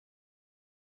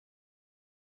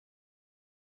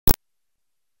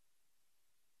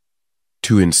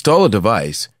To install a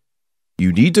device,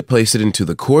 you need to place it into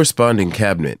the corresponding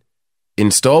cabinet,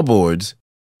 install boards,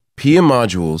 PM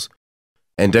modules,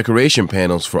 and decoration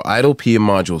panels for idle PM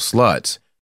module slots,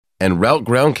 and route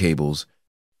ground cables,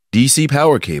 DC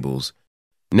power cables,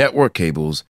 network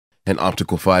cables, and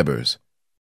optical fibers.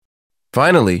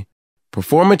 Finally,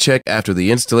 perform a check after the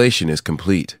installation is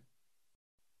complete.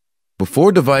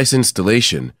 Before device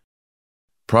installation,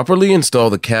 properly install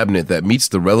the cabinet that meets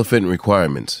the relevant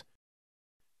requirements.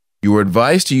 You are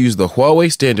advised to use the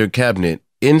Huawei standard cabinet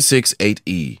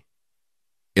N40E-X8A.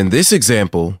 In this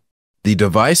example, the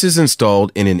device is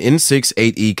installed in an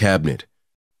N40E-X8A cabinet.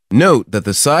 Note that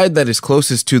the side that is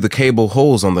closest to the cable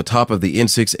holes on the top of the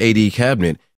N40E-X8A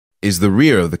cabinet is the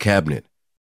rear of the cabinet.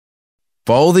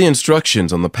 Follow the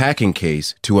instructions on the packing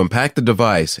case to unpack the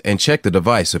device and check the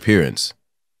device appearance.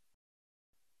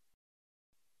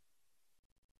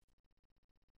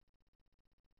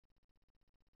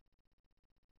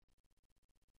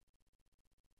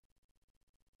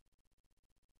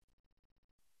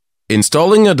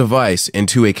 Installing a device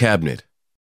into a cabinet.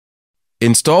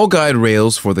 Install guide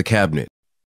rails for the cabinet.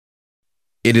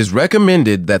 It is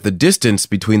recommended that the distance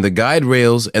between the guide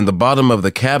rails and the bottom of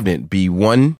the cabinet be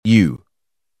 1 U.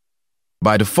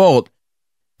 By default,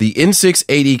 the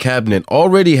N40E-X8A cabinet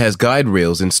already has guide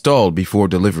rails installed before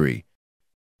delivery,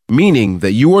 meaning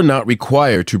that you are not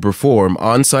required to perform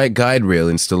on-site guide rail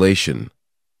installation.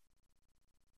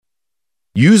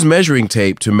 Use measuring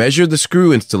tape to measure the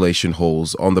screw installation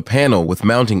holes on the panel with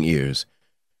mounting ears,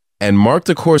 and mark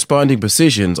the corresponding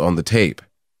positions on the tape.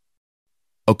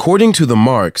 According to the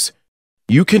marks,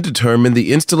 you can determine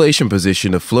the installation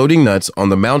position of floating nuts on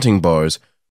the mounting bars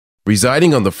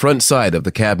residing on the front side of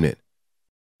the cabinet.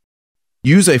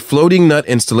 Use a floating nut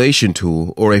installation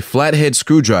tool or a flathead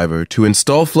screwdriver to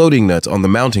install floating nuts on the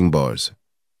mounting bars.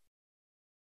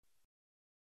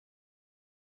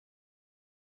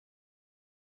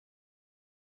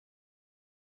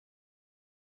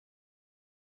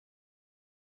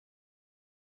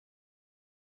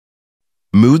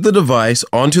 Move the device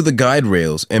onto the guide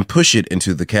rails and push it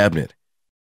into the cabinet.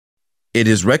 It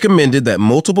is recommended that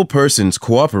multiple persons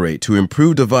cooperate to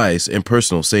improve device and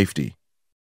personal safety.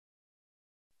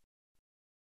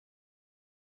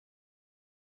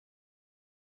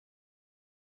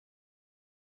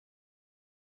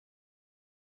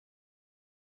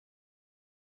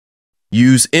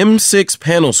 Use M6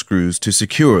 panel screws to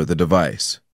secure the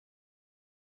device.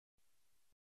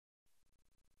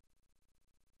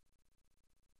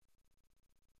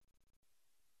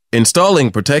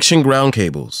 Installing protection ground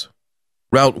cables.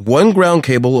 Route one ground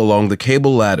cable along the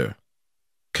cable ladder.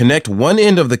 Connect one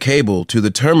end of the cable to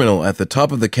the terminal at the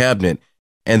top of the cabinet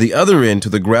and the other end to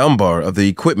the ground bar of the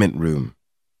equipment room.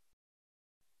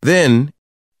 Then,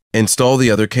 install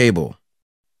the other cable.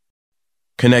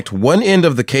 Connect one end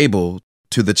of the cable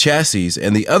to the chassis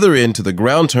and the other end to the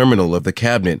ground terminal of the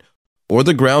cabinet or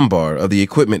the ground bar of the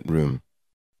equipment room.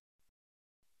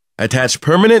 Attach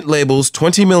permanent labels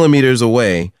 20 millimeters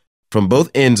away from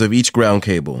both ends of each ground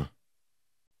cable.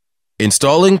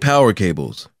 Installing power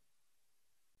cables.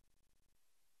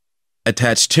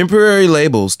 Attach temporary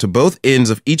labels to both ends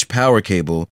of each power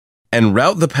cable and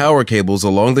route the power cables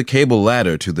along the cable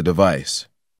ladder to the device.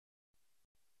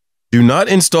 Do not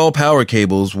install power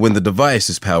cables when the device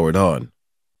is powered on.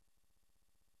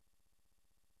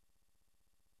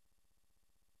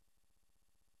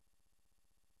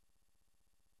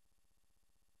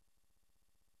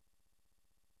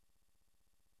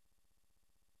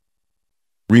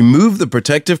 Remove the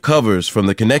protective covers from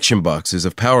the connection boxes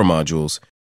of power modules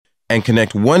and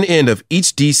connect one end of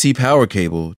each DC power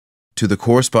cable to the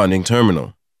corresponding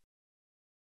terminal.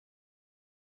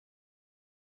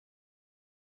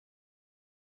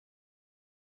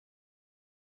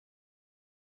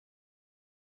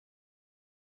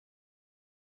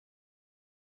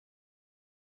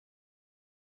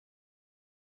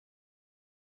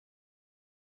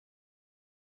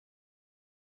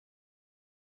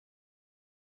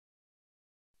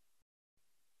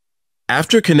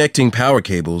 After connecting power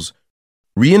cables,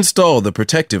 reinstall the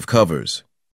protective covers.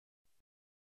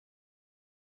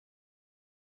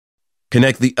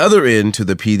 Connect the other end to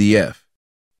the PDF.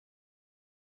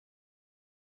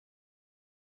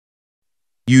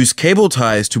 Use cable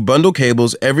ties to bundle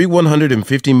cables every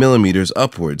 150 millimeters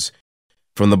upwards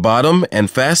from the bottom and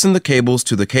fasten the cables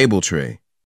to the cable tray.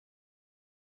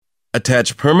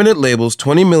 Attach permanent labels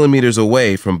 20 millimeters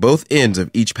away from both ends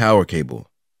of each power cable.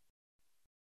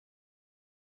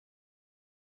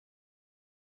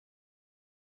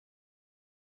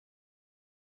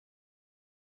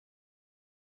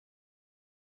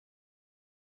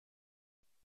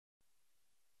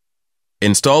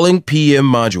 Installing PM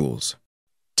modules.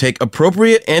 Take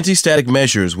appropriate anti-static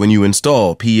measures when you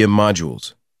install PM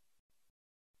modules.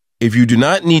 If you do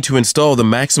not need to install the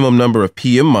maximum number of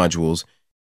PM modules,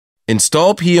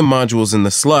 install PM modules in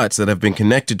the slots that have been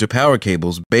connected to power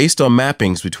cables based on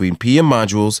mappings between PM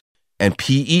modules and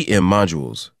PEM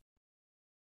modules.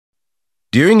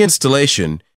 During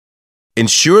installation,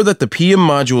 ensure that the PM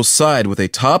module side with a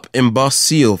top embossed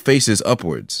seal faces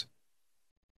upwards.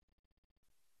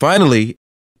 Finally,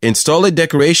 install a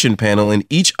decoration panel in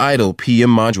each idle PM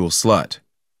module slot.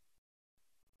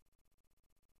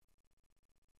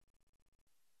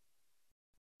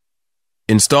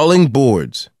 Installing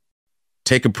boards.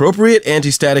 Take appropriate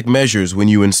anti-static measures when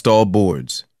you install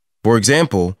boards. For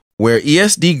example, wear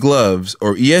ESD gloves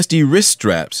or ESD wrist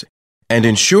straps and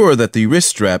ensure that the wrist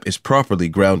strap is properly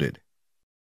grounded.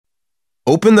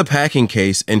 Open the packing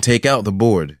case and take out the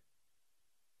board.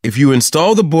 If you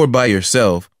install the board by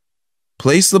yourself,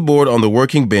 place the board on the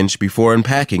working bench before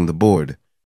unpacking the board.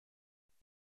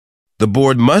 The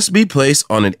board must be placed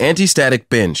on an anti-static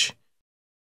bench.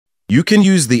 You can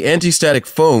use the anti-static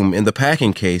foam in the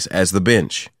packing case as the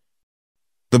bench.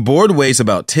 The board weighs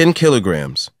about 10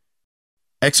 kilograms.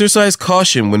 Exercise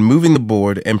caution when moving the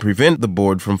board and prevent the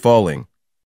board from falling.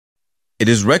 It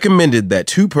is recommended that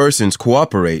 2 persons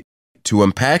cooperate to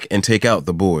unpack and take out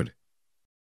the board.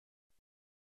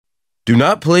 Do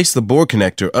not place the board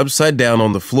connector upside down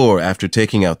on the floor after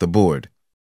taking out the board.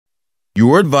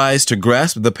 You are advised to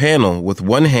grasp the panel with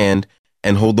one hand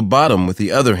and hold the bottom with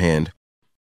the other hand,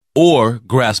 or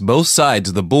grasp both sides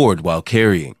of the board while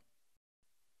carrying.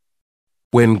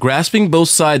 When grasping both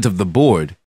sides of the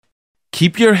board,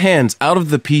 keep your hands out of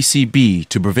the PCB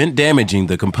to prevent damaging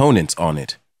the components on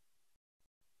it.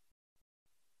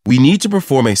 We need to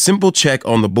perform a simple check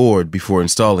on the board before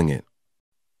installing it.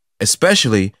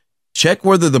 Especially, check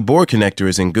whether the board connector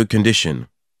is in good condition.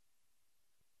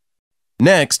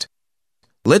 Next,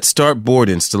 let's start board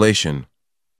installation.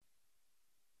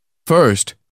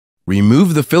 First,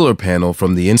 remove the filler panel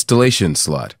from the installation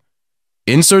slot.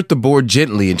 Insert the board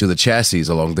gently into the chassis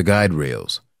along the guide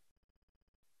rails.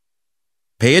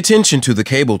 Pay attention to the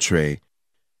cable tray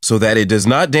so that it does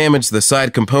not damage the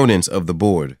side components of the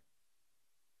board.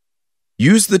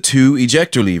 Use the 2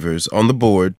 ejector levers on the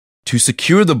board to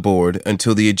secure the board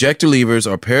until the ejector levers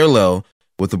are parallel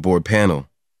with the board panel.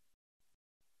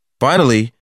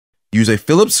 Finally, use a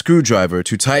Phillips screwdriver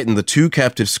to tighten the 2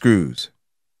 captive screws.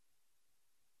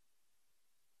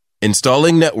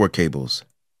 Installing network cables.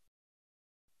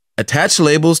 Attach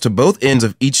labels to both ends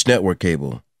of each network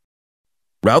cable.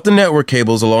 Route the network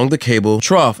cables along the cable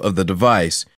trough of the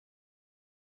device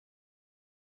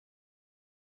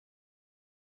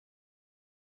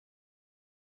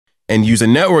and use a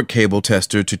network cable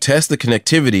tester to test the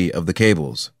connectivity of the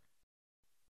cables.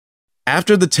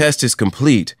 After the test is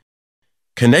complete,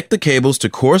 connect the cables to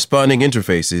corresponding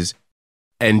interfaces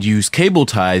and use cable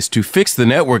ties to fix the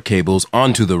network cables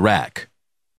onto the rack.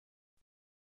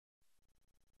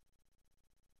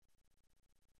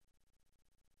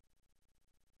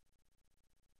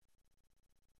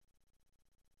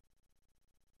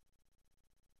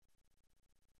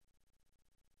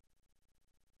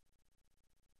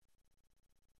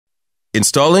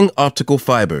 Installing optical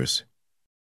fibers.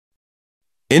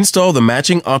 Install the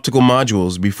matching optical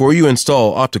modules before you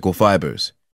install optical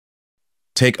fibers.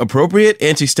 Take appropriate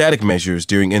anti-static measures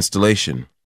during installation.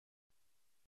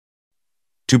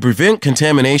 To prevent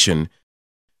contamination,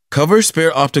 cover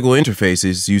spare optical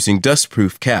interfaces using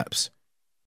dust-proof caps.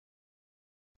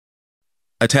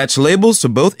 Attach labels to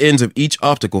both ends of each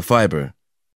optical fiber.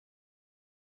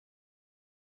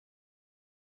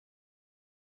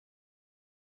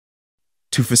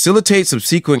 To facilitate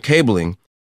subsequent cabling,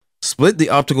 split the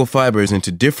optical fibers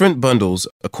into different bundles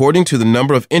according to the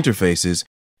number of interfaces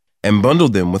and bundle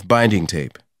them with binding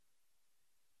tape.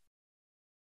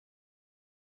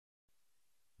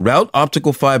 Route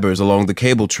optical fibers along the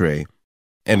cable tray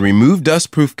and remove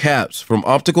dust-proof caps from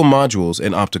optical modules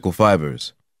and optical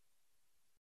fibers.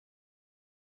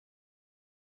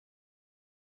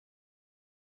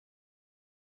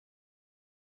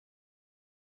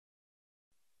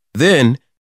 Then,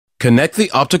 connect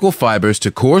the optical fibers to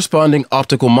corresponding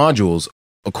optical modules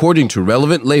according to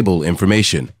relevant label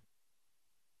information.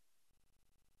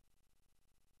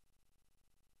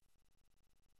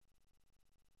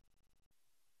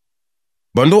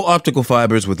 Bundle optical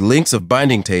fibers with links of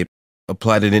binding tape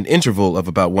applied at an interval of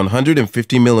about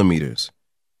 150 millimeters.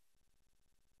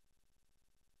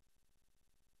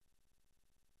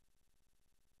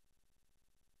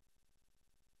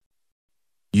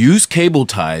 Use cable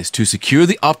ties to secure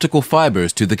the optical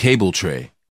fibers to the cable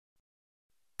tray.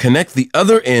 Connect the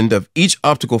other end of each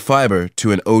optical fiber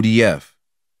to an ODF.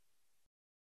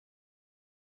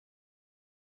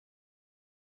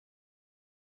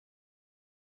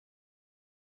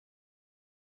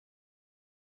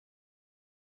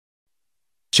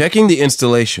 Checking the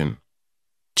installation.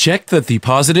 Check that the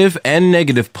positive and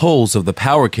negative poles of the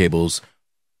power cables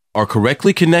are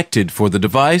correctly connected for the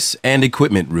device and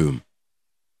equipment room.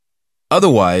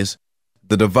 Otherwise,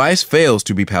 the device fails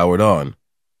to be powered on.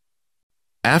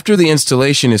 After the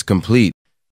installation is complete,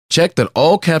 check that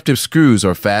all captive screws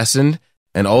are fastened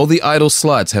and all the idle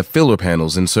slots have filler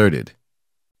panels inserted.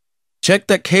 Check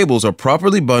that cables are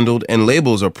properly bundled and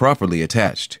labels are properly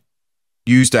attached.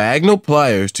 Use diagonal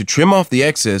pliers to trim off the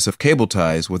excess of cable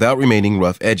ties without remaining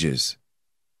rough edges.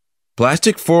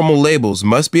 Plastic formal labels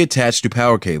must be attached to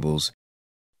power cables,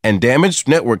 and damaged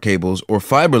network cables or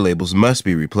fiber labels must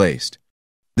be replaced.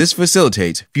 This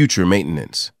facilitates future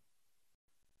maintenance.